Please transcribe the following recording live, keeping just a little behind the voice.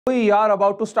we are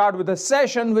about to start with a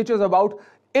session which is about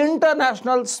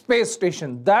International Space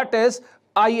Station, that is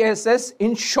ISS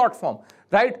in short form,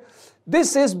 right?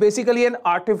 This is basically an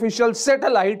artificial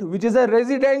satellite which is a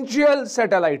residential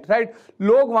satellite, right?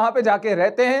 लोग वहां पे जाके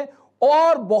रहते हैं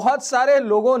और बहुत सारे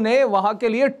लोगों ने वहां के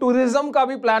लिए टूरिज्म का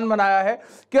भी प्लान बनाया है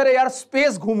कि अरे यार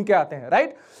स्पेस घूम के आते हैं,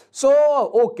 right? So,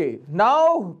 okay,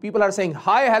 now people are saying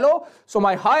hi, hello. So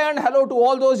my hi and hello to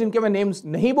all those जिनके मैं names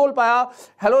नहीं बोल पाया.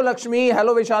 Hello Lakshmi,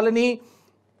 hello Vishalini,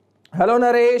 hello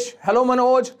Naresh, hello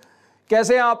Manoj.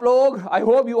 कैसे हैं आप लोग? I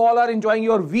hope you all are enjoying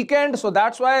your weekend. So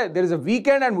that's why there is a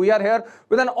weekend and we are here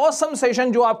with an awesome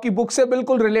session जो आपकी book से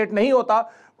बिल्कुल relate नहीं होता,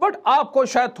 but आपको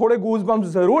शायद थोड़े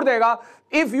goosebumps जरूर देगा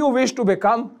if you wish to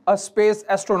become a space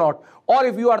astronaut, or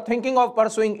if you are thinking of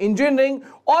pursuing engineering,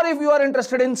 or if you are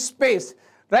interested in space.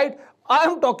 Right, I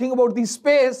am talking about the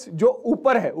space जो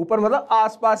ऊपर है, ऊपर मतलब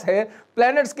आसपास है,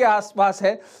 planets के आसपास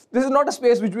है. This is not a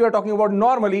space which we are talking about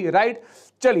normally, right?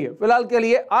 चलिए फिलहाल के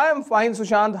लिए I am fine.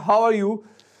 Sushant, how are you?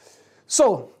 So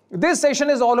this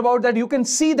session is all about that you can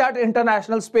see that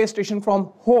international space station from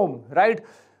home, right?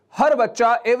 हर बच्चा,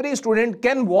 every student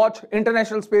can watch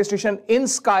International Space Station in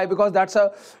sky because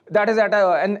that is at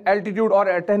an altitude or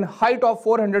at a height of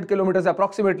 400 kilometers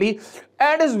approximately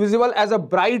and is visible as a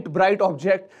bright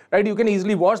object, right? You can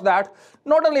easily watch that.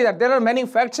 Not only that, there are many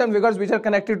facts and figures which are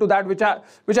connected to that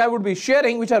which I would be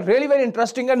sharing, which are really very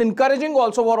interesting and encouraging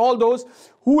also for all those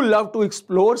who love to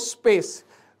explore space,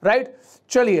 right?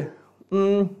 चलिए,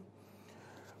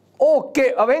 okay,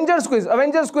 Avengers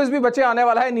quiz भी बच्चे आने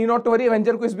वाला है. नी not to worry,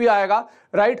 Avenger quiz भी आएगा,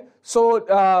 right? So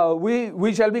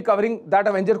we shall be covering that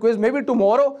Avenger quiz may be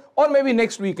tomorrow और may be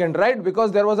next weekend, right? Because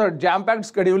there was a jam packed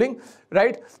scheduling,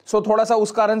 right? सो थोड़ा सा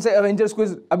उस कारण से अवेंजर्स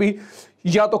क्विज अभी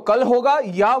या तो कल होगा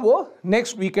या वो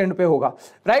नेक्स्ट वीकेंड पे होगा,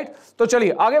 राइट? तो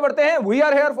चलिए आगे बढ़ते हैं. We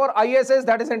are here for ISS,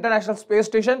 that is international space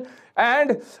station.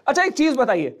 And अच्छा, एक चीज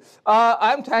बताइए,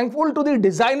 I am thankful to the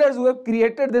designers who have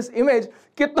created this image.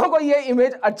 कितनों को ये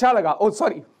इमेज अच्छा लगा? ओ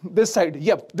sorry, this side,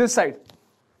 yup this side,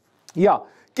 या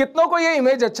कितनों को ये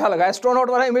इमेज अच्छा लगा? एस्ट्रोनॉट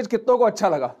वाला इमेज कितनों को अच्छा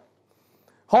लगा?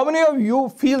 How many of you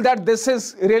feel that this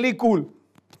is really cool?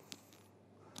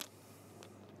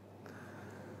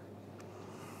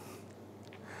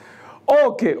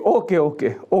 Okay.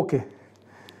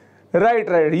 Right.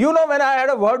 You know, when I had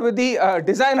a word with the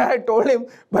designer, I told him,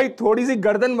 भाई थोड़ी सी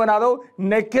गर्दन बना दो,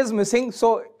 neck is missing. So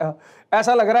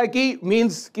ऐसा लग रहा है कि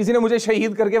means किसी ने मुझे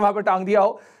शहीद करके वहां पे टांग दिया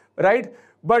हो, right?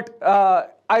 But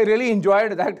I really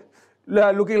enjoyed that,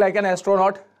 looking like an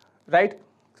astronaut, right?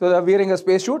 So wearing a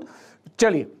space suit.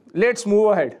 चलिए, let's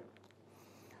move ahead.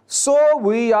 So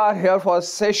we are here for a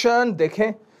session.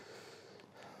 देखें,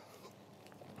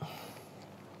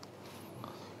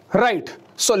 right?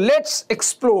 So let's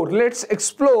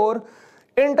explore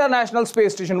International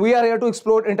Space Station. We are here to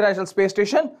explore International Space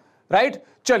Station, right?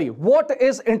 चलिए, what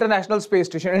is International Space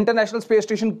Station? International Space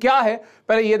Station क्या है?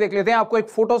 पहले ये देख लेते हैं. आपको एक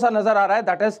फोटो सा नजर आ रहा है,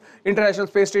 that is International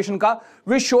Space Station का,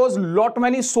 which shows lot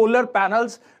many solar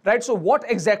panels, right? So what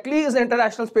exactly is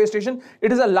International Space Station?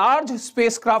 It is a large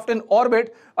spacecraft in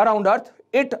orbit around Earth.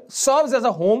 It serves as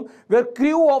a home where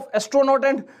crew of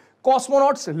astronauts and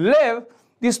cosmonauts live.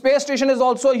 The space station is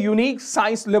also a unique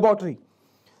science laboratory.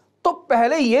 तो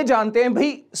पहले ये जानते हैं भाई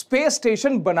space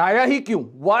station बनाया ही क्यों?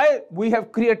 Why we have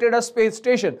created a space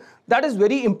station? That is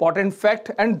very important fact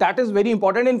and that is very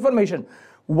important information.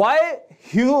 Why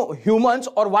humans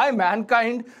or why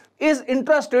mankind is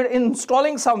interested in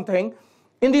installing something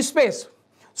in the space?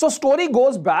 So story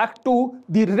goes back to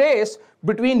the race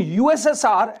between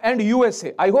USSR and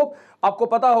USA. I hope आपको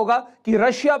पता होगा कि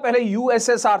Russia पहले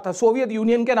USSR था, Soviet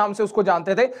union के नाम से उसको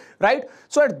जानते थे, right?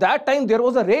 So at that time there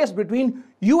was a race between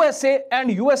USA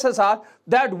and USSR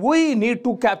that we need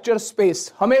to capture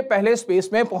space. हमें पहले स्पेस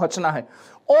में पहुंचना है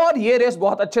और ये रेस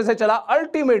बहुत अच्छे से चला.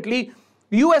 अल्टीमेटली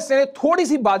USA ने थोड़ी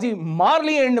सी बाजी मार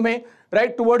ली एंड में,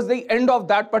 right, towards the end of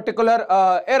that particular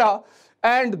era,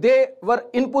 and they were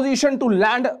in position to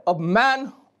land a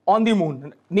man on the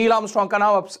moon. Neil Armstrong का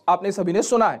नाम आपने सभी ने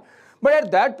सुना है. But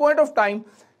at that point of time,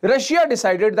 Russia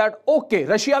decided that okay,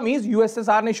 Russia means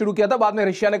USSR ने शुरू किया था, बाद में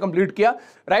रशिया ने कंप्लीट किया,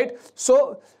 right? So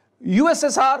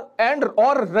USSR and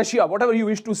or Russia, whatever you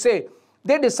wish to say,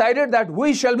 they decided that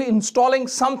we shall be installing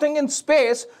something in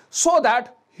space so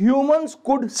that humans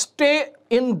could stay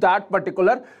in that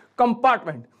particular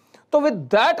compartment. So with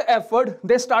that effort,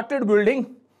 they started building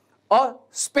a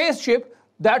spaceship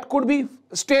that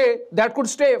could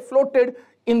stay floated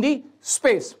in the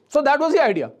space. So that was the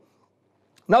idea.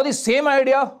 Now the same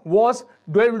idea was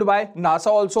developed by NASA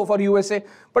also for USA,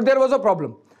 but there was a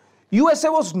problem. USA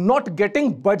was not getting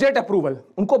budget approval.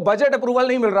 उनको budget approval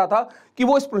नहीं मिल रहा था कि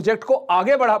वो इस project को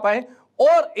आगे बढ़ा पाए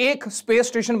और एक स्पेस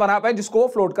स्टेशन बना पाए जिसको वो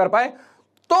फ्लोट कर पाए,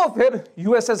 तो फिर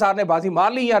यूएसएसआर ने बाजी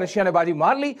मार ली या रशिया ने बाजी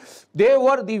मार ली. दे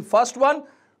were the first one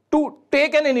to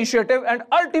take an initiative, and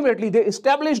ultimately they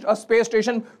established a space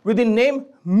station with the name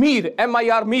Mir,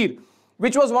 M-I-R, Mir,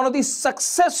 which was one of the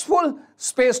successful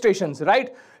space stations, right?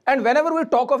 And whenever we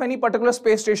talk of any particular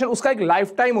space station, uska ek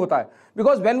lifetime hota hai,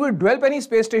 because when we develop any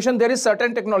space station, there is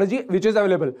certain technology which is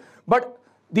available, but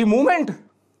the moment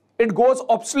it goes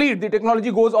obsolete, the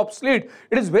technology goes obsolete,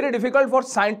 it is very difficult for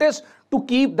scientists to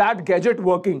keep that gadget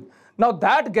working. Now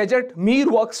that gadget, Mir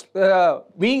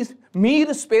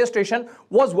space station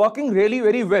was working really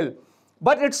very well,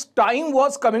 but its time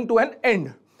was coming to an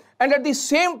end. And at the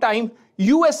same time,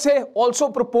 USA also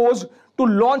proposed to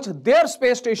launch their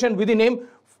space station with the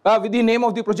name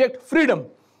of the project Freedom,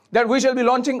 that we shall be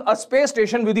launching a space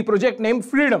station with the project name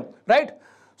Freedom, right?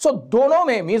 So दोनों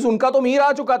में means उनका तो Mir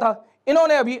आ चुका था,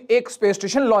 इन्होंने अभी एक space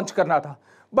station launch करना था,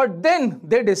 but then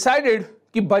they decided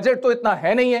कि budget तो इतना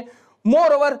है नहीं है,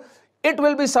 moreover it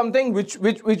will be something which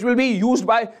will be used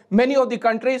by many of the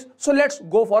countries, so let's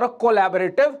go for a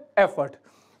collaborative effort.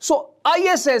 So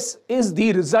ISS is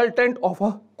the resultant of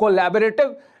a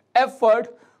collaborative effort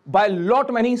by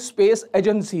lot many space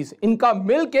agencies. इनका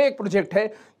मिलके एक project है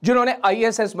जिन्होंने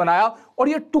ISS बनाया, और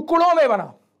ये टुकड़ों में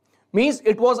बना, means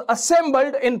it was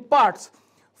assembled in parts.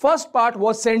 First part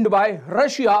was sent by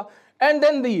Russia, and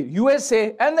then the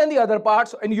USA, and then the other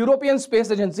parts, and European Space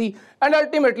Agency, and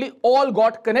ultimately all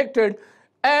got connected,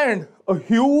 and a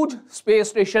huge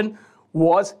space station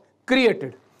was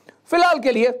created. फिलहाल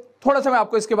के लिए थोड़ा सा मैं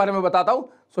आपको इसके बारे में बताता हूं.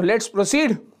 So let's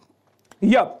proceed.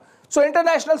 Yep. So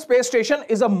International Space Station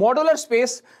is a modular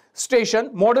space station.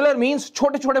 Modular means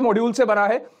छोटे छोटे मॉड्यूल से बना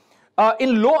है.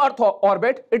 In low Earth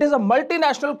orbit, it is a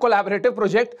multinational collaborative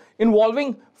project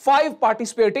involving 5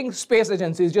 participating space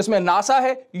agencies, जिसमें NASA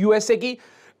है USA की,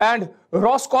 and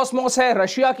Roscosmos है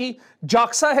Russia की,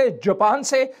 JAXA है जापान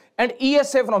से, and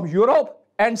ESA from Europe,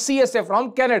 and CSA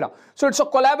from Canada. So it's a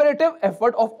collaborative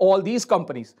effort of all these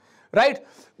companies, right?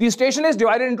 The station is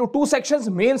divided into 2 sections.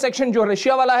 Main section जो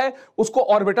Russia वाला है उसको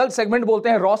orbital segment बोलते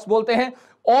हैं, Ross बोलते हैं,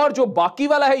 और जो बाकी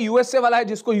वाला है यूएसए वाला है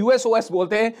जिसको यूएसओएस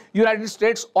बोलते हैं, यूनाइटेड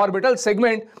स्टेट्स ऑर्बिटल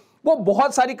सेगमेंट, वो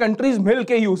बहुत सारी कंट्रीज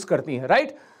मिलके यूज करती हैं,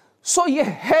 राइट? सो ये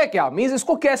है क्या, मींस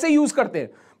इसको कैसे यूज करते हैं,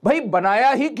 भाई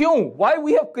बनाया ही क्यों, why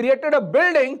we have created a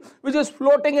building which is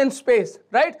floating in space,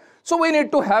 right? So we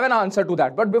need to have an answer to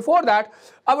that, but before that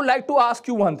I would like to ask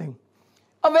you one thing,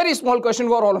 a very small question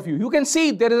for all of you. You can see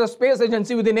there is a space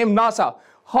agency with the name NASA.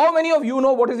 How many of you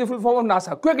know what is the full form of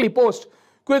NASA? Quickly post.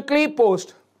 Quickly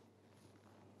post.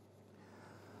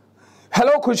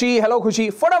 Hello Khushi.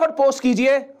 फटाफट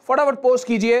post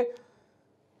कीजिए.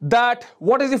 That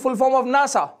what is the full form of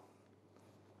NASA?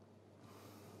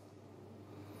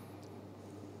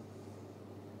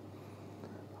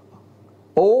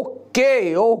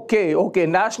 Okay.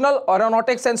 National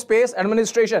Aeronautics and Space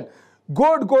Administration.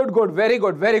 Good. Very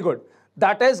good.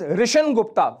 That is Rishan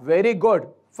Gupta. Very good.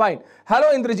 Fine. Hello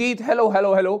Indrajit.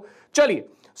 Hello. चलिए.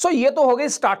 So ये तो हो गई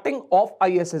starting of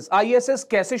ISS. ISS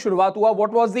कैसे शुरुआत हुआ?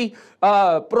 What was the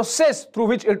process through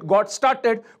which it got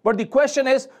started? But the question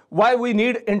is, why we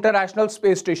need International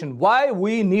Space Station? Why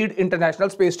we need International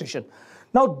Space Station?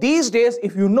 Now these days,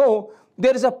 if you know,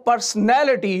 there is a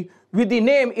personality with the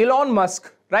name Elon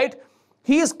Musk, right?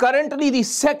 He is currently the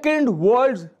 2nd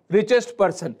world's richest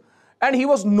person. And he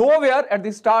was nowhere at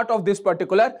the start of this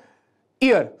particular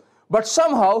year. But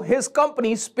somehow his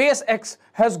company SpaceX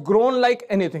has grown like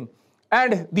anything.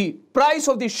 And the price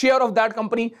of the share of that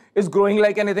company is growing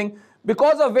like anything,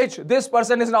 because of which this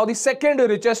person is now the 2nd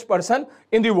richest person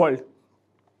in the world.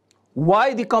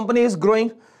 Why the company is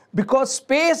growing? Because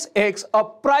SpaceX, a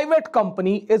private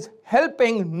company, is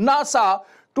helping NASA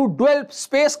to develop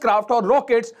spacecraft or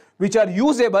rockets which are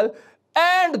usable,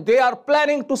 and they are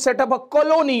planning to set up a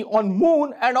colony on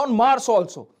Moon and on Mars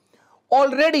also.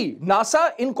 Already,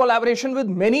 NASA, in collaboration with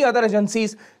many other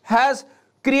agencies, has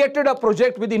created a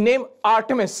project with the name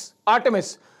Artemis,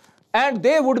 and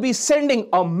they would be sending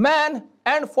a man,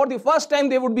 and for the first time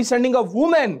they would be sending a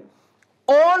woman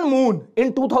on Moon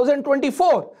in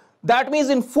 2024. That means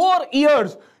in 4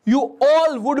 years, you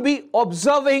all would be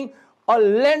observing a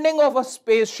landing of a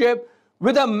spaceship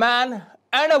with a man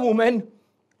and a woman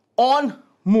on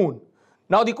Moon.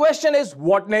 Now the question is,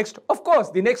 what next? Of course,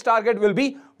 the next target will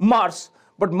be Mars,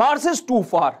 but Mars is too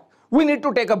far. We need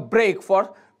to take a break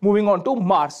for moving on to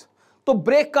Mars. So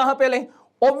break kahan pe lein?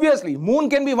 Obviously, Moon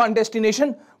can be one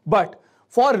destination, but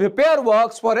for repair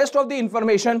works, for rest of the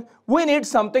information, we need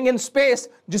something in space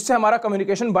jisse hamara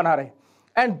communication bana rahe.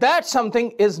 And that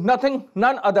something is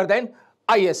none other than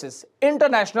ISS,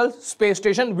 International Space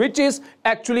Station, which is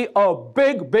actually a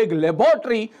big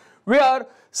laboratory where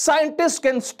scientists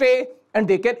can stay and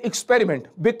they can experiment.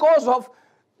 Because of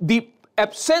the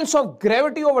absence of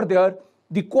gravity over there,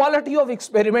 the quality of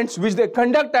experiments which they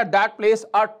conduct at that place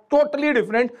are totally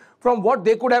different from what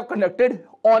they could have conducted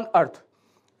on Earth.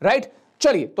 Right?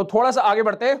 चलिए तो थोड़ा सा आगे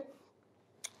बढ़ते हैं.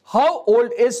 How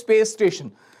old is space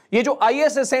station? ये जो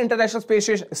ISS है, इंटरनेशनल स्पेस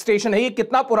स्टेशन है, ये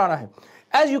कितना पुराना है?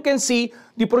 As you can see,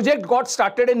 the project got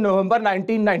started in November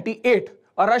 1998.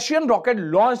 A Russian rocket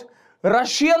launched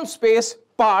Russian space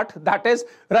part, that is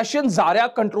Russian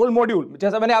Zarya control module.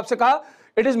 जैसा मैंने आपसे कहा,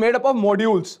 it is made up of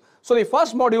modules. So the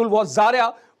first module was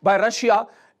Zarya by Russia,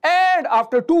 and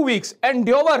after 2 weeks,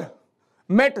 Endeavour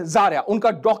met Zarya.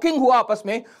 उनका docking हुआ आपस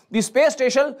में. The space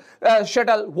station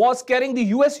shuttle was carrying the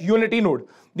US Unity node.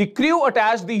 The crew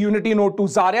attached the Unity node to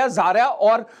Zarya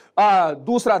और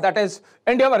दूसरा that is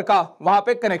Endeavour का वहां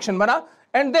पे connection बना.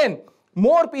 And then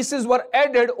more pieces were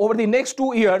added over the next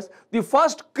 2 years. The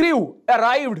first crew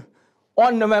arrived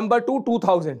on November 2,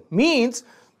 2000. Means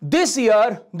this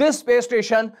year, this space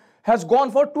station has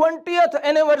gone for 20th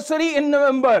anniversary in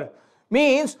November.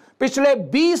 Means पिछले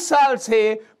 20 साल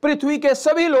से पृथ्वी के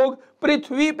सभी लोग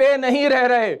पृथ्वी पे नहीं रह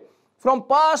रहे. From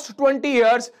past 20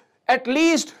 years, at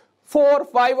least 4,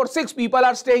 5 or 6 people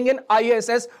are staying in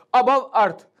ISS above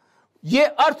Earth. ये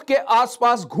अर्थ के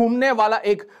आसपास घूमने वाला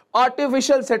एक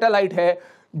आर्टिफिशियल सैटेलाइट है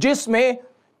जिसमें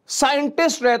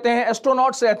साइंटिस्ट रहते हैं,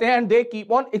 एस्ट्रोनॉट्स रहते हैं, and they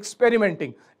keep on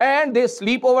experimenting and they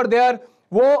sleep over there.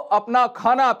 वो अपना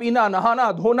खाना पीना,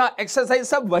 नहाना धोना, एक्सरसाइज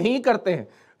सब वहीं करते हैं.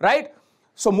 Right?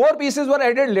 So more pieces were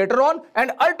added later on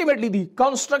and ultimately the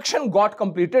construction got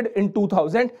completed in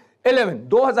 2011.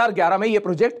 2011 में ये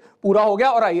प्रोजेक्ट पूरा हो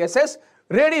गया और ISS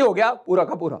रेडी हो गया पूरा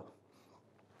का पूरा.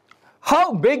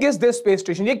 How big is this space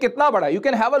station? ये कितना बड़ा है? You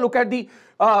can have a look at the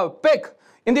pic.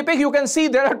 In the pic you can see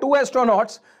there are 2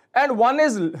 astronauts and one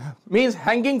is means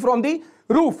hanging from the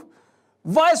roof.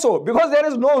 Why so? Because there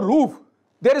is no roof.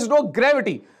 There is no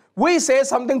gravity. We say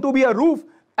something to be a roof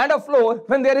and a floor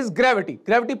when there is gravity.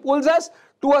 Gravity pulls us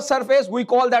to a surface. We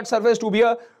call that surface to be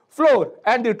a floor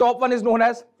and the top one is known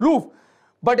as roof.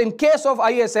 But in case of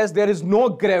ISS, there is no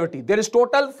gravity. There is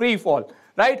total free fall.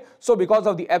 Right? So because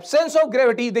of the absence of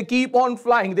gravity, they keep on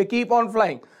flying. They keep on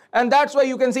flying. And that's why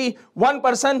you can see one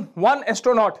person, one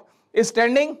astronaut is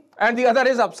standing and the other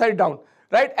is upside down.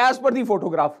 Right? As per the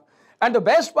photograph. And the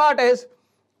best part is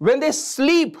when they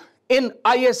sleep in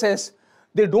ISS,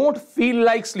 they don't feel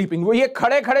like sleeping. वो ये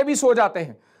खड़े खड़े भी सो जाते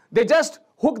हैं. They just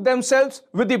hook themselves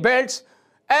with the belts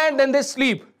and then they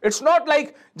sleep. It's not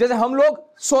like जैसे हम लोग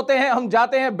सोते हैं, हम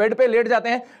जाते हैं बेड पे लेट जाते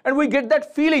हैं and we get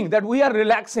that feeling that we are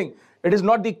relaxing. It is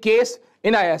not the case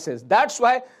in ISS. That's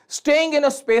why staying in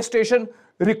a space station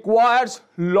requires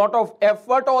lot of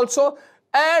effort also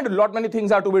and lot many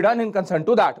things are to be done in concern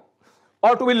to that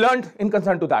or to be learned in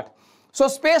concern to that. So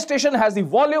space station has the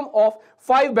volume of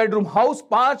 5-bedroom house.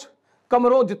 5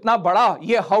 कमरों जितना बड़ा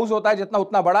ये house होता है, जितना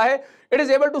उतना बड़ा है. It is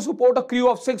able to support a crew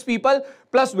of 6 people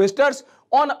plus visitors.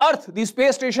 On Earth, the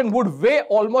space station would weigh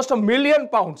almost 1 million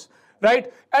pounds,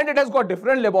 right? And it has got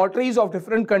different laboratories of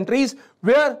different countries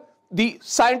where the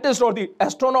scientists or the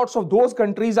astronauts of those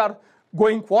countries are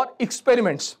going for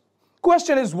experiments.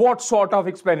 Question is, what sort of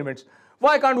experiments?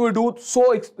 Why can't we do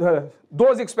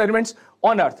those experiments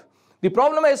on Earth? The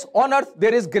problem is on Earth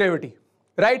there is gravity,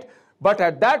 right? But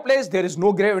at that place there is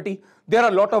no gravity. There are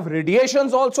a lot of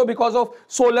radiations also because of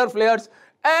solar flares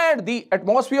and the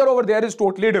atmosphere over there is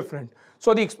totally different.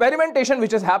 So the experimentation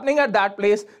which is happening at that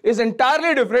place is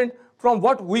entirely different from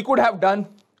what we could have done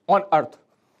on Earth.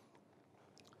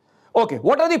 Okay,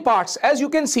 what are the parts? As you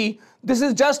can see, this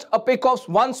is just a pic of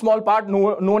one small part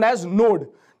known as node.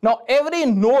 Now every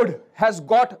node has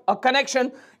got a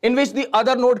connection in which the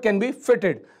other node can be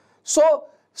fitted. So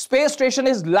space station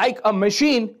is like a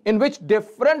machine in which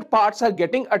different parts are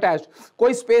getting attached.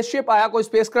 कोई spaceship आया, कोई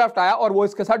spacecraft आया और वो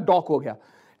इसके साथ dock हो गया.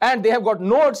 And they have got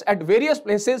nodes at various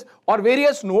places or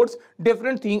various nodes,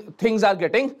 different things are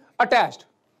getting attached.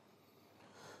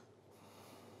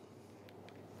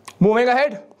 Moving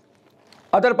ahead,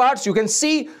 other parts you can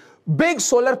see big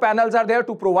solar panels are there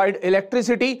to provide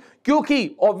electricity.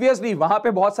 क्योंकि obviously वहां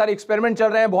पे बहुत सारे experiment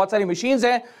चल रहे हैं, बहुत सारी machines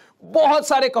हैं, बहुत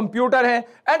सारे कंप्यूटर हैं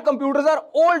and computers are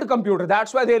old computer.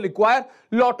 That's why they require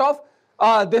lot of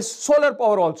this solar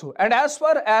power also. And as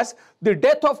far as the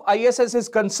death of ISS is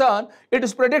concerned, it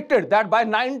is predicted that by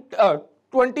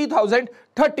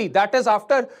 2030, that is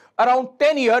after around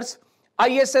 10 years,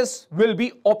 ISS will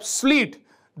be obsolete.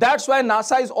 That's why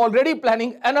NASA is already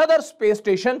planning another space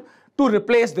station to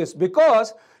replace this.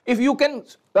 Because if you can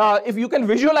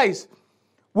visualize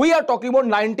We are talking about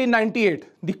 1998.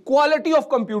 The quality of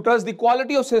computers, the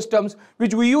quality of systems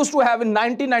which we used to have in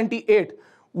 1998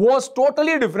 was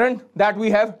totally different that we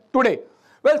have today.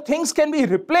 Well, things can be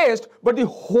replaced, but the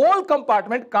whole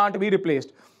compartment can't be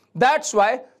replaced. That's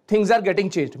why things are getting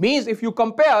changed. Means if you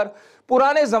compare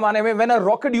purane zamane mein, when a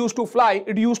rocket used to fly,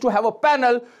 it used to have a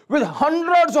panel with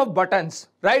hundreds of buttons,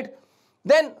 right?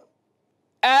 Then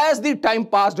as the time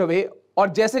passed away, or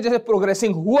jaise jaise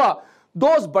progressing hua,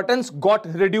 those buttons got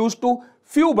reduced to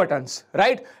few buttons,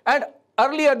 right? And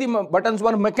earlier the buttons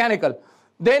were mechanical.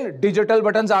 Then digital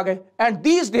buttons are gaye. And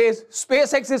these days,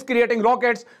 SpaceX is creating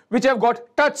rockets which have got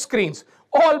touch screens.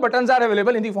 All buttons are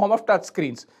available in the form of touch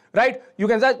screens, right? You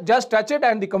can just touch it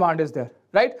and the command is there,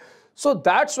 right? So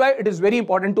that's why it is very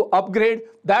important to upgrade.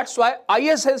 That's why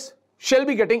ISS shall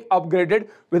be getting upgraded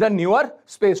with a newer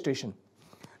space station.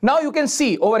 Now you can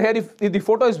see over here, if the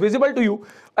photo is visible to you,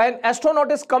 an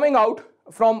astronaut is coming out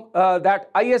from that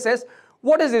ISS.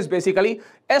 What is this basically?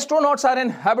 Astronauts are in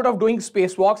habit of doing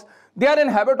spacewalks. They are in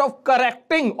habit of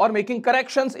correcting or making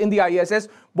corrections in the ISS.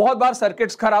 बहुत बार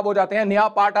circuits खराब हो जाते हैं,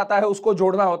 नया part आता है, उसको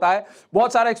जोड़ना होता है,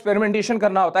 बहुत सारा experimentation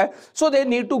करना होता है. So they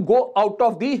need to go out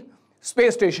of the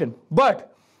space station.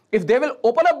 But if they will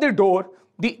open up the door,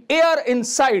 the air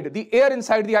inside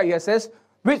the ISS,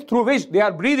 through which they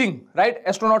are breathing, right?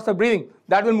 Astronauts are breathing,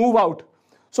 that will move out.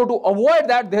 So to avoid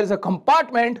that, there is a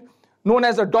compartment known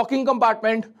as a docking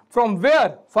compartment, from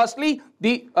where firstly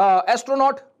the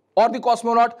astronaut or the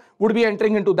cosmonaut would be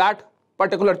entering into that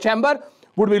particular chamber,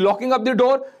 would be locking up the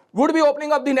door, would be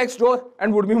opening up the next door,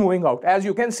 and would be moving out, as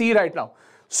you can see right now.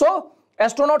 So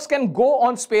astronauts can go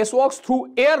on spacewalks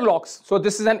through airlocks. So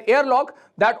this is an airlock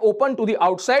that open to the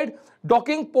outside.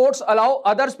 Docking ports allow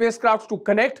other spacecrafts to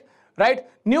connect, right?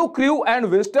 New crew and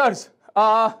visitors,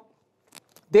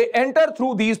 they enter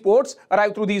through these ports,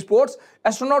 arrive through these ports.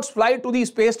 Astronauts fly to the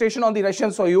space station on the Russian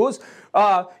Soyuz.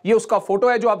 ये उसका photo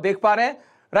है जो आप देख पा रहे हैं,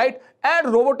 right?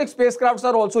 And robotic spacecrafts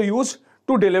are also used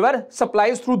to deliver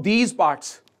supplies through these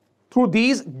parts, through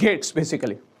these gates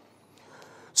basically.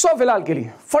 So फिलहाल के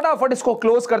लिए फटाफट इसको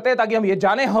क्लोज करते हैं ताकि हम ये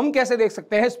जाने हम कैसे देख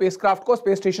सकते हैं स्पेसक्राफ्ट को,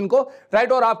 स्पेस स्टेशन को,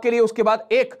 राइट? और आपके लिए उसके बाद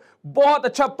एक बहुत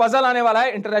अच्छा पजल आने वाला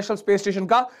है इंटरनेशनल स्पेस स्टेशन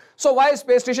का. So why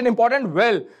space station important?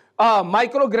 Well,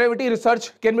 microgravity research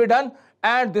can be done,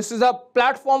 and this is a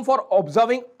platform for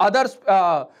observing other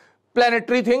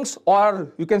planetary things,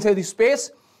 or you can say the space.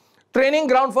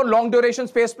 Training ground for long duration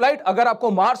space flight. अगर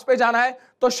आपको Mars पे जाना है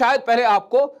तो शायद पहले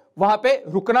आपको वहां पे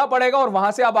रुकना पड़ेगा और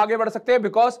वहां से आप आगे बढ़ सकते हैं,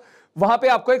 बिकॉज वहां पे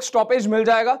आपको एक स्टॉपेज मिल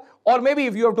जाएगा. और may be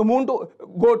if you have to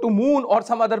go to moon or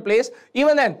some other place,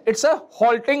 even then it's a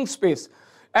halting space,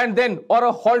 and then or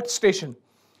a halt station.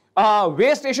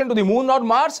 Way station to the moon or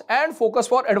Mars, and focus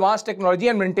for advanced technology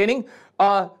and maintaining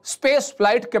space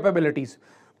flight capabilities.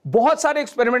 बहुत सारे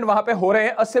experiment वहां पे हो रहे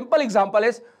हैं. A simple example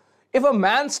is, if a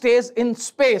man stays in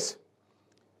space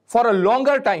for a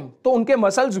longer time, तो उनके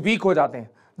muscles weak हो जाते हैं.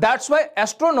 That's why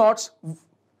astronauts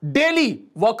daily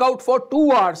work out for 2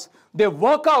 hours. They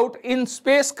work out in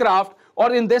spacecraft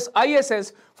or in this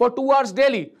ISS for 2 hours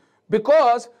daily,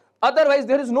 because otherwise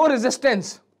there is no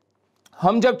resistance.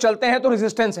 हम जब चलते हैं तो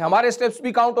रेजिस्टेंस है, हमारे स्टेप्स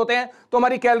भी काउंट होते हैं, तो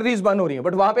हमारी कैलोरीज बर्न हो रही है,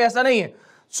 बट वहां पे ऐसा नहीं है.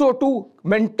 सो to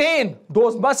maintain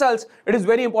those muscles it is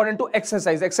very important to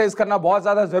exercise करना बहुत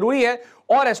ज्यादा जरूरी है,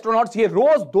 और एस्ट्रोनॉट्स ये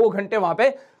रोज 2 घंटे वहां पे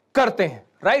करते हैं,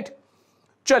 राइट?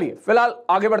 चलिए फिलहाल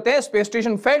आगे बढ़ते हैं. स्पेस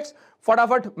स्टेशन फैक्ट्स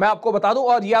फटाफट मैं आपको बता दूं,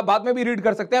 और ये आप बाद में भी रीड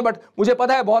कर सकते हैं, बट मुझे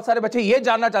पता है बहुत सारे बच्चे ये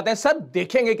जानना चाहते हैं सर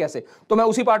देखेंगे कैसे, तो मैं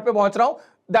उसी पार्ट पे पहुंच रहा हूं.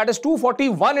 That is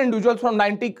 241 individuals from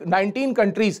 19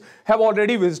 countries have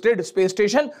already visited space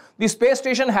station. The space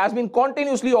station has been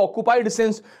continuously occupied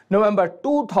since November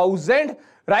 2000,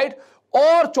 right?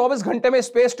 और 24 घंटे में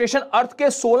स्पेस स्टेशन अर्थ के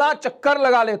 16 चक्कर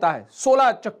लगा लेता है,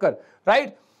 16 चक्कर,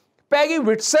 right? Peggy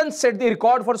Whitson set the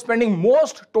record for spending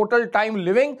most total time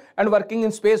living and working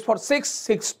in space for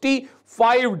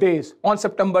 665 days on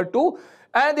September 2.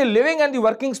 And the living and the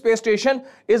working space station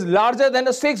is larger than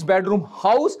a 6-bedroom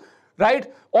house, right?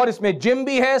 और इसमें gym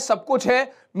भी है, सब कुछ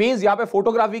है. Means यहां पे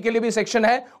photography के लिए भी सेक्शन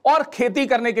है और खेती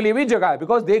करने के लिए भी जगह है,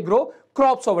 because they grow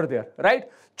crops over there, right?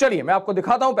 चलिए मैं आपको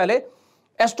दिखाता हूं पहले.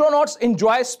 Astronauts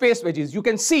enjoy space veggies. You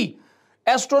can see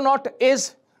astronaut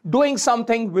is doing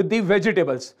something with the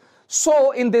vegetables.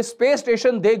 So in this space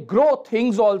station they grow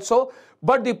things also,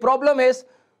 but the problem is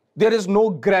there is no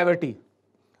gravity.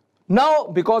 Now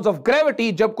because of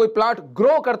gravity, जब कोई plant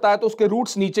grow करता है तो उसके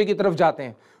roots नीचे की तरफ जाते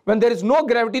हैं. When there is no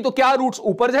gravity, तो क्या रूट्स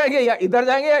ऊपर जाएंगे या इधर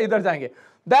जाएंगे या इधर जाएंगे?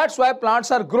 That's why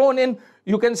plants are grown in,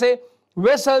 you can say,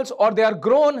 vessels, or they are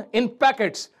grown in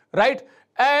packets, right?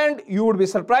 And you would be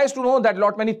surprised to know that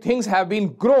lot many things have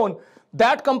been grown.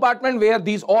 That compartment where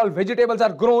these all vegetables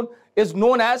are grown is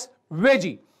known as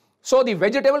VEGI. So the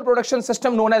vegetable production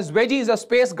system known as VEGI is a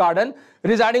space garden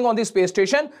residing on the space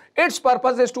station. Its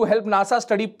purpose is to help NASA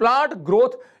study plant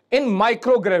growth in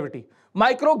microgravity.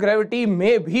 Microgravity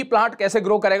में भी plant कैसे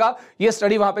grow करेगा, ये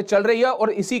study वहां पे चल रही है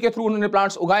और इसी के थ्रू उन्होंने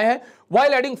प्लांट्स उगाए हैं.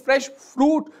 While adding fresh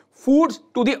fruit foods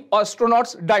to the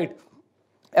astronauts diet.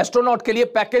 Astronaut के लिए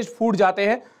पैकेज फूड जाते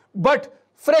हैं बट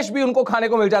फ्रेश भी उनको खाने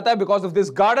को मिल जाता है because of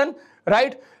this garden,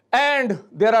 right. And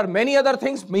there are many other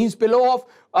things, means pillow of,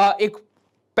 एक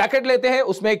पैकेट लेते हैं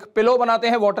उसमें एक पिलो बनाते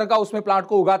हैं वाटर का, उसमें प्लांट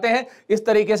को उगाते हैं. इस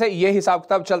तरीके से ये हिसाब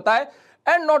किताब चलता है.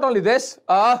 And not only this,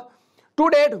 to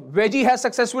date veggie has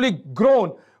successfully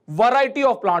grown variety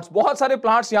of plants. बहुत सारे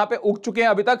प्लांट्स यहां पे उग चुके हैं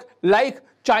अभी तक, like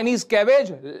Chinese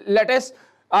cabbage, latest,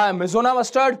 Mizona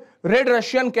mustard, red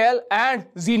Russian kale and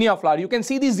zinnia flower. You can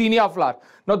see the zinnia flower.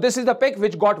 Now this is the pic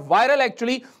which got viral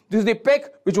actually. This is the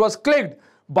pic which was clicked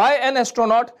by an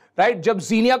astronaut, right? जब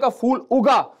zinnia का फूल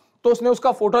उगा तो उसने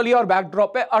उसका photo लिया और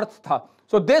backdrop पे अर्थ था.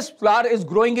 So this flower is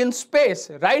growing in space,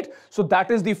 right? So that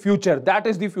is the future. That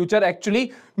is the future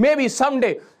actually. Maybe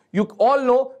someday, you all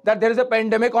know that there is a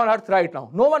pandemic on earth right now.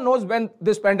 No one knows when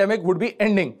this pandemic would be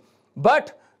ending.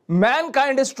 But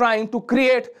mankind is trying to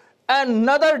create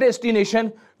another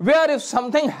destination where if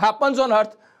something happens on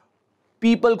earth,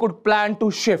 people could plan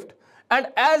to shift. And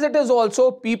as it is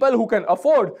also people who can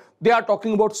afford, they are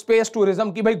talking about space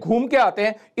tourism कि भाई घूम के आते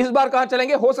हैं, इस बार कहां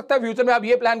चलेंगे. हो सकता है फ्यूचर में आप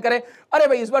ये प्लान करें, अरे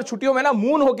भाई इस बार छुट्टियों में ना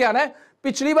मून होके आना है,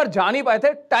 पिछली बार जा नहीं पाए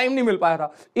थे, टाइम नहीं मिल पाया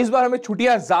था, इस बार हमें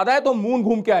छुट्टियां ज्यादा है तो मून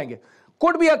घूम के आएंगे.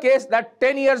 Could be a case that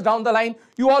 10 years down the line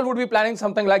you all would be planning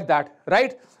something like that,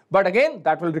 right? But again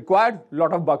that will require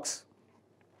lot of bucks.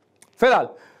 फिलहाल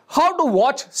how to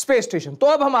watch space station. तो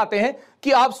अब हम आते हैं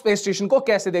कि आप space station को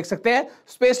कैसे देख सकते हैं.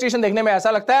 स्पेस स्टेशन देखने में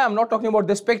ऐसा लगता है. I am not talking about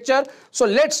this picture, so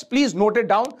let's please note it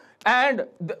down and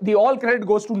the all credit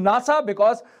goes to NASA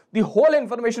because the whole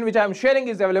information which I am sharing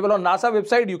is available on NASA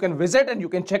website. You can visit and you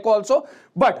can check also.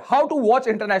 But how to watch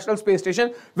International Space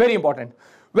Station, very important.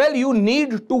 Well, you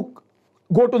need to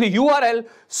go to the URL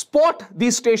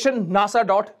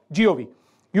spotthestation.nasa.gov.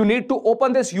 You need to open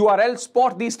this URL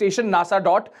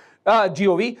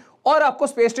spotthestation.nasa.gov. और आपको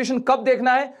space station कब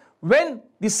देखना है? When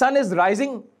the sun is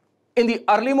rising in the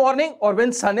early morning or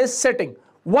when sun is setting.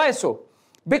 Why so?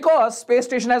 Because space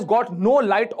station has got no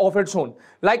light of its own.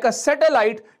 Like a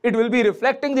satellite, it will be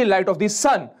reflecting the light of the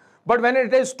sun. But when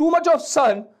it is too much of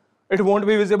sun, it won't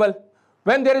be visible.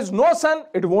 When there is no sun,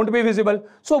 it won't be visible.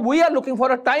 So we are looking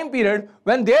for a time period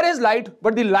when there is light,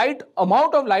 but the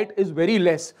amount of light is very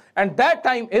less. And that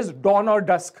time is dawn or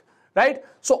dusk, right?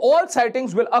 So all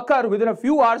sightings will occur within a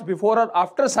few hours before or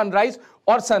after sunrise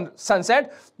or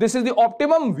sunset. This is the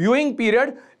optimum viewing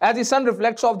period as the sun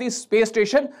reflects off the space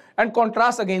station and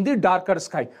contrasts against the darker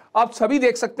sky. आप सभी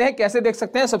देख सकते हैं. कैसे देख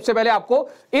सकते हैं? सबसे पहले आपको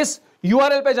इस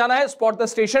URL पे जाना है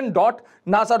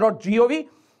spotthestation.nasa.gov.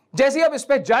 जैसे ही आप इस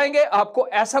पे जाएंगे आपको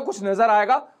ऐसा कुछ नजर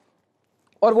आएगा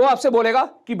और वो आपसे बोलेगा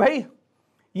कि भाई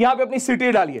यहां पे अपनी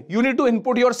सिटी डालिए. You need to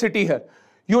input your city here.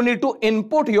 You need to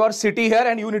input your city here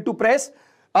and you need to press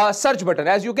search button.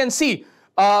 As you can see,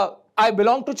 I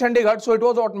belong to Chandigarh, so it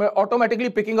was automatically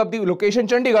picking up the location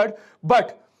Chandigarh.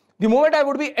 But the moment I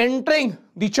would be entering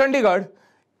the Chandigarh,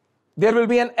 there will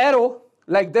be an arrow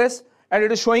like this and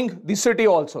it is showing the city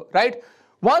also, right?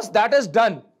 Once that is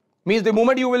done, means the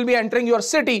moment you will be entering your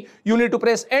city, you need to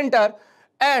press enter.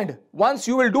 And once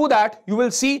you will do that, you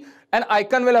will see an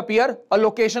icon will appear, a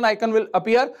location icon will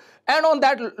appear. And on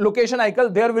that location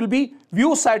icon, there will be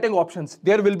view sighting options.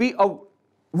 There will be a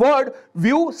word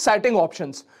view sighting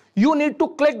options. You need to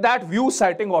click that view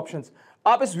sighting options.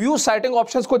 आप इस view sighting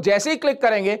options को जैसे ही click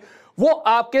करेंगे वो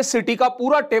आपके city का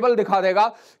पूरा table दिखा देगा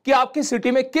कि आपकी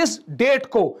सिटी में किस डेट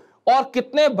को और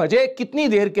कितने बजे कितनी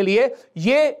देर के लिए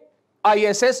ये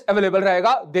ISS अवेलेबल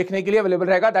रहेगा, देखने के लिए अवेलेबल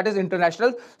रहेगा. That is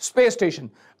international space station.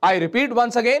 I repeat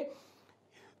once again,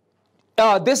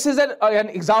 this is an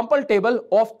example table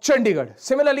of Chandigarh.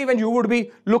 Similarly, when you would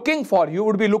be looking for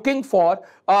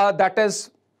that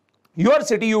is your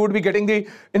city, you would be getting the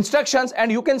instructions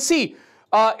and you can see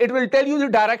it will tell you the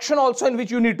direction also in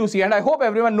which you need to see. And I hope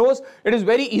everyone knows it is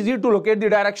very easy to locate the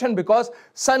direction because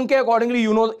sun ke accordingly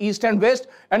you know east and west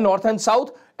and north and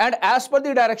south. And as per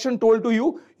the direction told to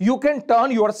you, you can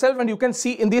turn yourself and you can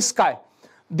see in the sky.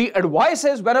 The advice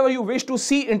is whenever you wish to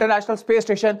see International Space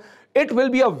Station, it will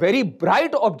be a very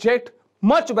bright object,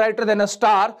 much brighter than a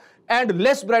star and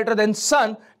less brighter than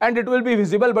sun, and it will be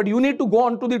visible, but you need to go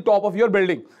on to the top of your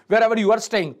building, wherever you are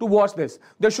staying, to watch this.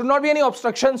 There should not be any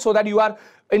obstruction so that you are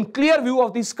in clear view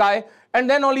of the sky, and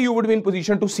then only you would be in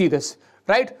position to see this,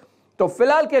 right? तो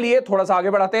फिलहाल के लिए थोड़ा सा आगे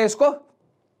बढ़ाते हैं इसको.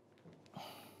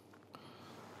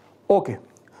 Okay.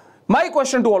 My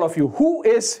question to all of you, who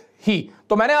is ही।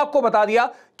 तो मैंने आपको बता दिया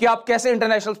कि आप कैसे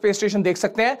इंटरनेशनल स्पेस स्टेशन देख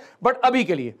सकते हैं, बट अभी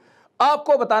के लिए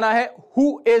आपको बताना है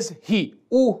who is he.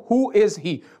 Who is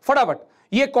he, फटाफट,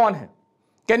 ये कौन है?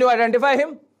 Can you identify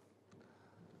him?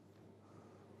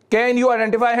 Can you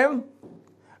identify him?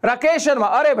 Rakesh Sharma.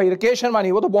 अरे भाई राकेश शर्मा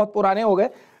नहीं, वो तो बहुत पुराने हो गए,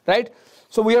 right?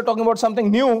 So we are talking about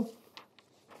something new.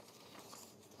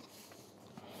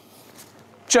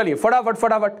 चलिए फटाफट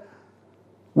फटाफट,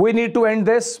 we need to end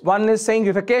this. One is saying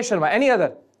Rakesh Sharma. Any other?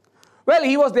 Well,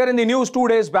 he was there in the news 2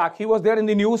 days back. He was there in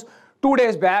the news 2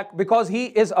 days back because he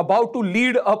is about to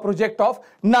lead a project of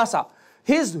NASA.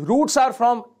 His roots are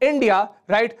from India,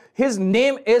 right? His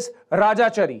name is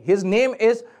Rajachari. His name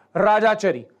is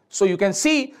Rajachari. So you can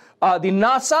see the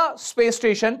NASA space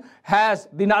station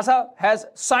NASA has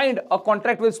signed a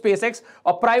contract with SpaceX,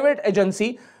 a private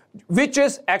agency, which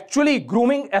is actually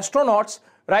grooming astronauts,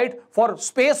 right, for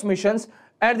space missions.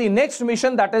 And the next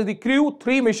mission, that is the Crew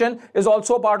 3 mission, is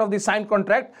also part of the signed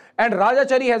contract. And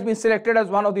Rajachari has been selected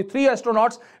as one of the 3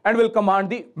 astronauts and will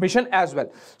command the mission as well.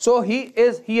 So he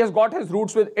has got his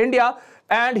roots with India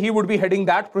and he would be heading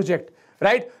that project,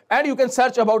 right? And you can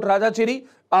search about Rajachari.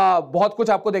 बहुत कुछ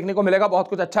आपको देखने को मिलेगा, बहुत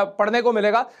कुछ अच्छा पढ़ने को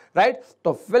मिलेगा, राइट?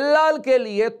 तो फिलहाल के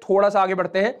लिए थोड़ा सा आगे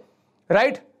बढ़ते हैं,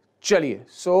 राइट? चलिए,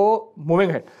 so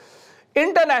moving head.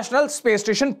 International space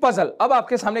station puzzle. अब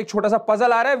आपके सामने एक छोटा सा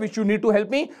पजल आ रहा है which you need to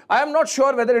help me. I am not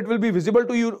sure whether it will be visible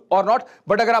to you और नॉट,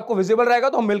 बट अगर आपको विजिबल रहेगा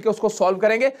तो हम मिलकर उसको सॉल्व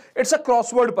करेंगे। It's a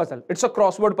crossword puzzle, it's a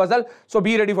crossword puzzle, so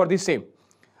be ready for the same.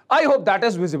 I hope that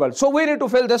is visible. So we need to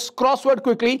fill this crossword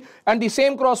quickly, and the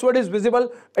same crossword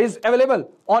is available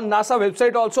on NASA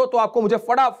website also. तो आपको मुझे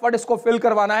फटाफट इसको fill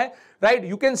करवाना है, right?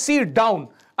 You can see down.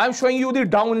 I'm showing you the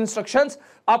down instructions.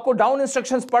 आपको down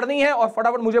instructions पढ़नी है और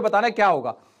फटाफट मुझे बताना है क्या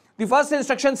होगा। The first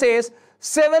instruction says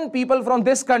 7 people from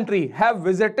this country have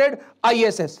visited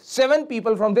ISS. 7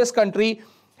 people from this country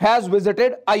has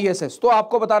visited ISS. तो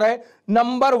आपको बताना है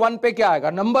नंबर 1 पे क्या आएगा।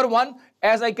 Number 1,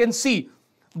 as I can see,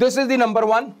 this is the number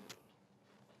 1.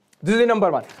 This is the number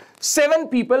 1. 7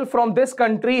 people from this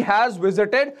country has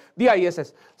visited the ISS.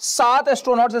 7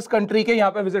 astronauts इस country के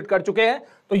यहां पे विजिट कर चुके हैं।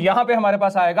 तो यहां पे हमारे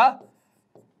पास आएगा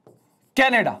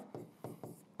कनाडा।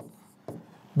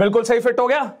 बिल्कुल सही फिट हो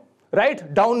गया, right?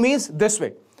 Down means this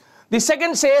way. The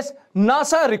second says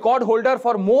NASA record holder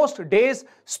for most days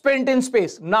spent in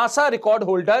space. NASA record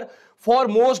holder for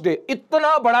most day.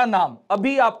 इतना बड़ा नाम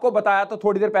अभी आपको बताया तो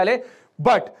थोड़ी देर पहले,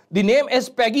 but the name is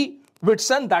Peggy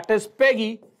Whitson. That is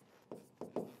Peggy.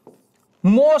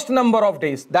 Most number of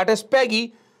days, that is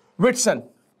Peggy Whitson,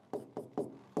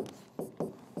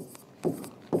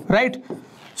 right?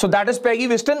 So that is Peggy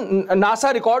Whitson,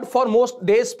 NASA record for most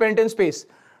days spent in space.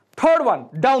 Third one,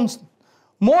 down,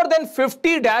 more than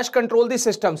 50 dash control the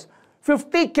systems.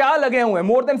 50 क्या लगे हुए हैं?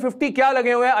 More than 50 क्या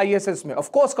लगे हुए हैं ISS में?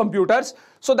 Of course computers.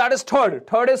 So that is third.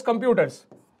 Third is computers.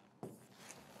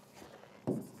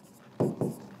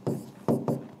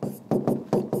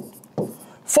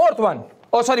 Fourth one,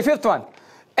 oh sorry, fifth one.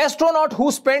 Astronaut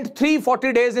who spent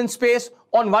 340 days in space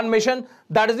on one mission.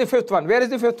 That is the fifth one. Where is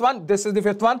the fifth one? This is the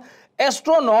fifth one.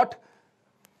 Astronaut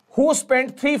who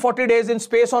spent 340 days in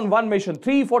space on one mission.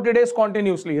 340 days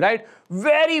continuously, right?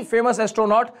 Very famous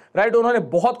astronaut, right? उन्होंने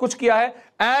बहुत कुछ किया है,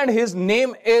 and his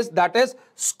name is, that is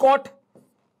Scott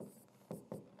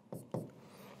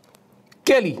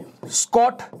Kelly.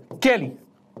 Scott Kelly.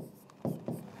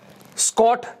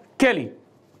 Scott Kelly.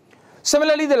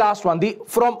 Similarly, the last one, the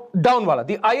from down wala,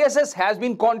 the ISS has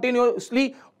been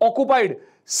continuously occupied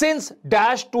since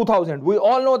dash 2000. We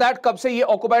all know that कब से ये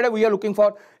occupied है. We are looking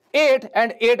for 8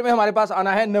 and 8 में हमारे पास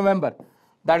आना है November.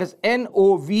 That is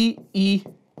NOVEM.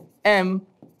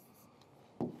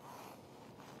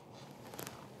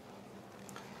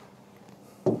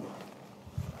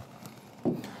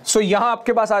 So यहाँ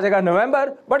आपके पास आ जाएगा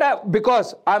November, but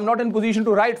because I'm not in position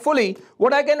to write fully,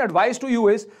 what I can advise to you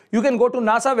is you can go to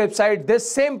NASA website. This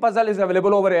same puzzle is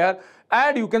available over here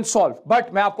and you can solve.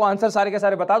 But मैं आपको answer सारे के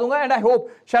सारे बता दूंगा and I hope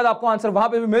शायद आपको answer वहां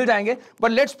पे भी मिल जाएंगे.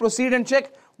 But let's proceed and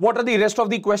check what are the rest of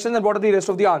the questions and what are the rest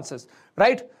of the answers.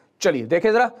 Right? चलिए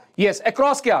देखिए जरा. Yes,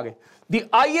 across के आगे. The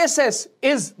ISS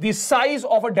is the size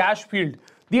of a dash field.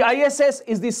 The ISS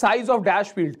is the size of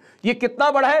dash field. ये कितना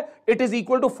बड़ा है? It is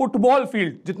equal to football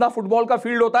field. जितना फुटबॉल का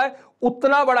फील्ड होता है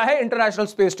उतना बड़ा है international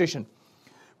space station.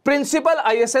 Principal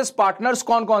ISS partners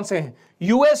कौन कौन से हैं?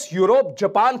 US, Europe,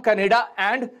 Japan, Canada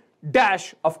and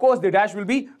dash. Of course the dash will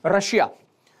be Russia.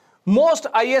 Most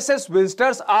ISS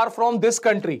visitors are from this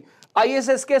country.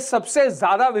 ISS के सबसे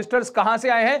ज्यादा विजिटर्स कहां से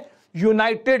आए हैं?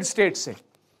 यूनाइटेड स्टेट से.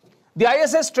 The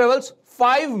ISS travels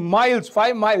 5 miles.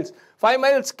 5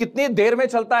 miles कितनी देर में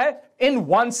चलता है? इन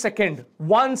 1 second.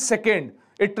 1 second.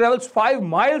 It travels 5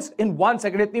 miles in 1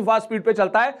 second, इतनी फास्ट स्पीड पे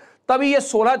चलता है, तभी ये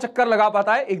 16 चक्कर लगा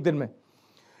पाता है एक दिन में.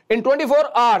 In 24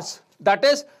 hours, that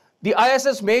is, the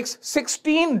ISS makes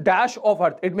 16 dash of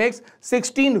Earth. It makes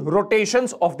 16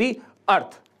 rotations of the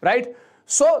Earth, right?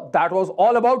 So that was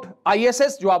all about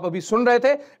ISS, जो आप अभी सुन रहे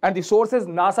थे, and the source is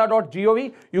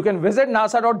nasa.gov. You can visit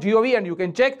nasa.gov and you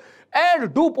can check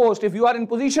and do post if you are in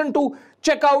position to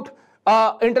check out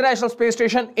International Space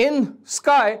Station in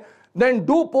sky. Then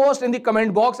do post in the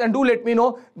comment box and do let me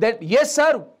know that yes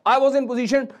sir, I was in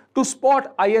position to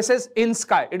spot ISS in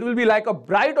sky. It will be like a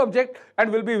bright object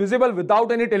and will be visible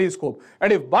without any telescope.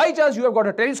 And if by chance you have got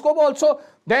a telescope also,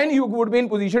 then you would be in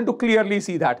position to clearly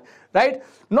see that, right?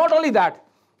 Not only that,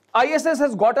 ISS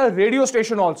has got a radio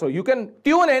station also. You can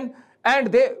tune in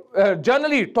and they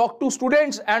generally talk to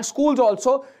students and schools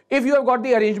also. If you have got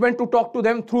the arrangement to talk to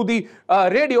them through the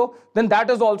radio, then that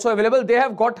is also available. They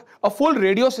have got a full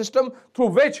radio system through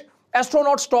which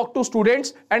astronauts talk to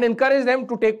students and encourage them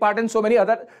to take part in so many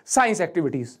other science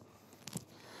activities.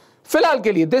 फिलहाल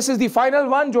के लिए this is the final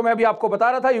one जो मैं अभी आपको बता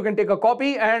रहा था. You can take a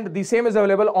copy and the same is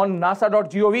available on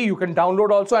nasa.gov. You can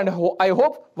download also and I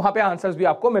hope वहां पे answers भी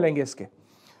आपको मिलेंगे इसके.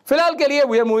 फिलहाल के लिए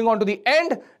we are moving on to the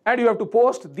end and you have to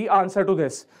post the answer to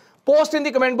this. Post in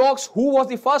the comment box who was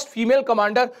the first female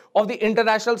commander of the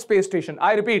International Space Station.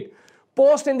 I repeat,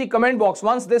 post in the comment box.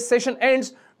 Once this session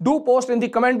ends, do post in the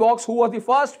comment box who was the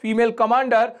first female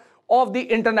commander of the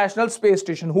International Space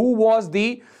Station. Who was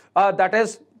the, that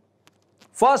is,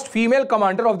 first female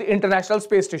commander of the International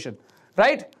Space Station,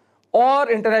 right?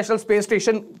 और International Space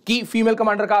Station की female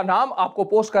commander का नाम आपको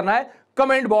post करना है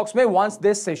comment box में once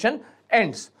this session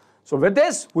ends. So with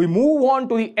this, we move on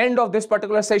to the end of this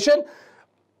particular session.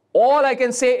 All I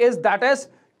can say is that is,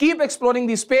 keep exploring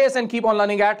the space and keep on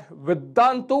learning at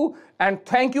Vedantu. And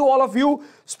thank you all of you.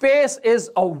 Space is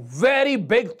a very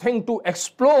big thing to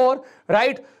explore,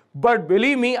 right? But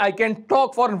believe me, I can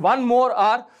talk for 1 more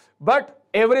hour, but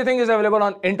everything is available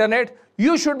on internet.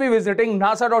 You should be visiting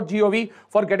nasa.gov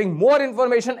for getting more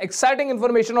information, exciting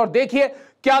information. और देखिए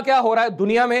क्या क्या हो रहा है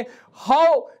दुनिया में.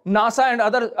 How NASA and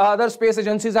other space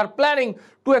agencies are planning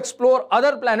to explore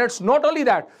other planets. Not only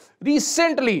that,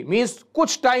 recently means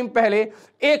कुछ time पहले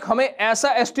एक हमें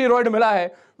ऐसा asteroid मिला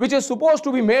है which is supposed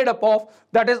to be made up of,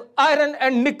 that is iron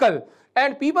and nickel.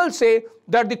 And people say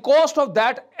that the cost of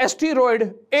that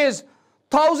asteroid is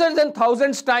thousands and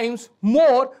thousands times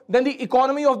more than the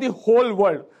economy of the whole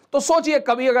world. तो सोचिए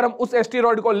कभी अगर हम उस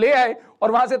asteroid को ले आए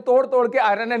और वहां से तोड़ तोड़ के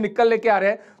आयरन एंड निकल लेके आ रहे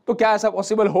हैं तो क्या ऐसा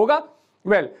पॉसिबल होगा?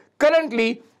 Well,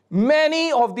 currently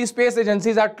many of the space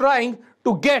agencies are trying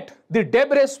to get the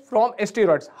debris from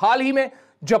asteroids. हाल ही में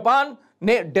जापान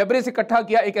ने debris इकट्ठा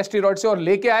किया एक एस्टेरॉइड से और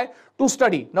लेके आए to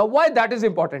study. Now why that is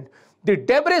important? The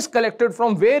debris collected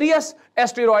from various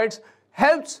asteroids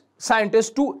helps scientists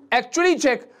to actually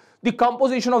check the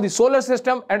composition of the solar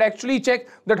system and actually check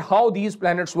that how these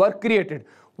planets were created.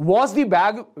 Was the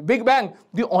Big Bang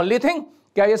the only thing?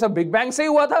 क्या ये सब Big Bang से ही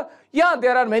हुआ था? Yeah,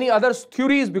 there are many other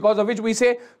theories because of which we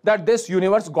say that this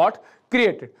universe got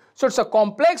created. So it's a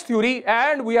complex theory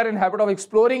and we are in habit of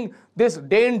exploring this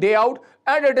day in, day out,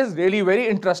 and it is really very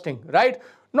interesting, right?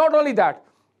 Not only that,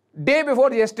 day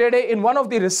before yesterday in one of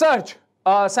the research,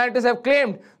 scientists have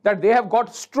claimed that they have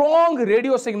got strong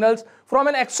radio signals from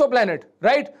an exoplanet,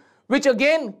 right? Which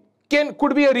again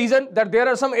could be a reason that there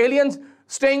are some aliens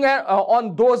staying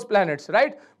on those planets,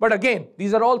 right? But again,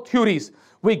 these are all theories.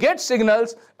 We get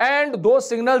signals and those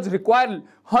signals require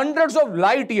hundreds of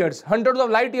light years. Hundreds of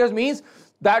light years means,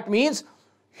 that means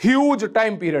huge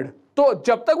time period. तो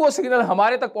जब तक वो signal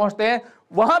हमारे तक पहुंचते हैं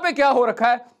वहां पे क्या हो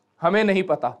रखा है हमें नहीं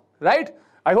पता, right?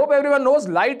 I hope everyone knows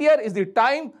light year is the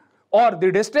time or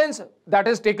the distance that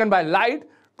is taken by light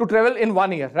to travel in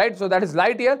 1 year, right? So that is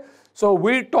light year. So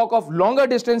we talk of longer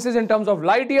distances in terms of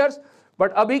light years.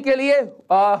 But अभी के लिए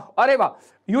अरे वाह,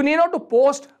 you need not to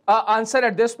post answer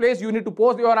at this place. You need to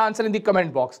post your answer in the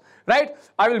comment box, right?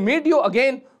 I will meet you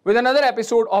again with another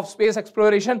episode of space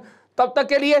exploration. तब तक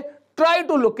के लिए try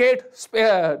to locate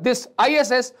this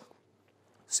ISS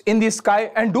in the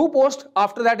sky and do post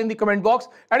after that in the comment box.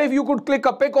 And if you could click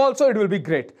a pic also, it will be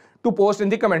great to post in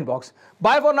the comment box.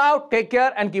 Bye for now. Take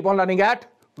care and keep on learning at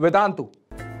Vedantu.